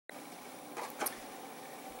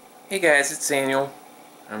Hey guys, it's Daniel.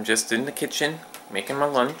 I'm just in the kitchen making my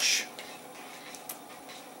lunch.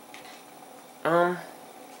 I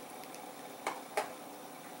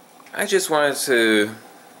just wanted to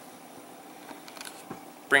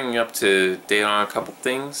bring you up to date on a couple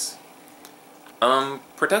things.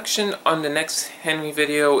 Production on the next Henry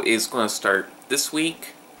video is going to start this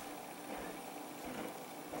week.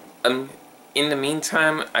 In the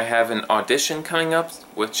meantime, I have an audition coming up,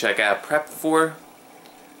 which I got prepped for.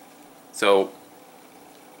 So,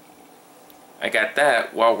 I got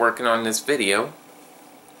that while working on this video.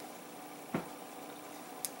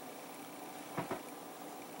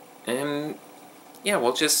 And, yeah,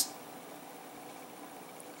 we'll just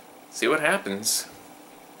see what happens.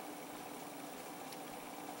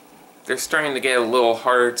 They're starting to get a little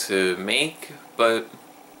harder to make, but,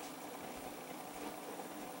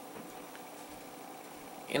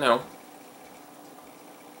 you know,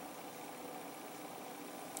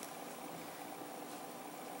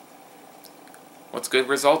 what's good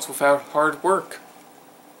results without hard work?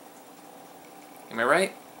 Am I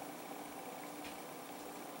right?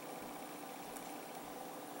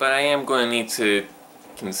 But I am going to need to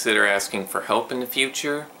consider asking for help in the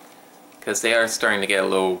future, because they are starting to get a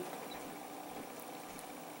little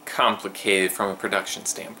complicated from a production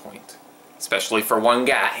standpoint, especially for one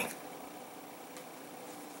guy.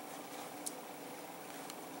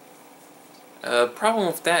 Problem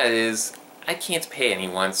with that is I can't pay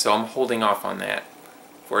anyone, so I'm holding off on that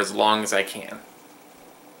for as long as I can.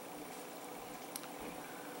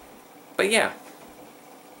 But yeah,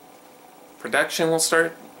 production will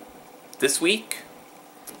start this week.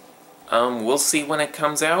 We'll see when it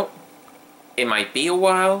comes out. It might be a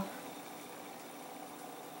while,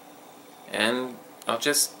 and I'll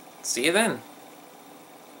just see you then.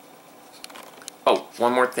 Oh,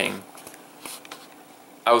 one more thing.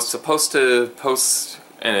 I was supposed to post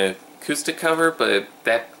an acoustic cover, but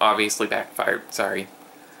that obviously backfired. Sorry.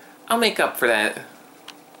 I'll make up for that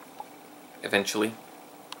eventually.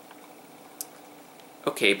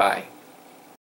 Okay, bye.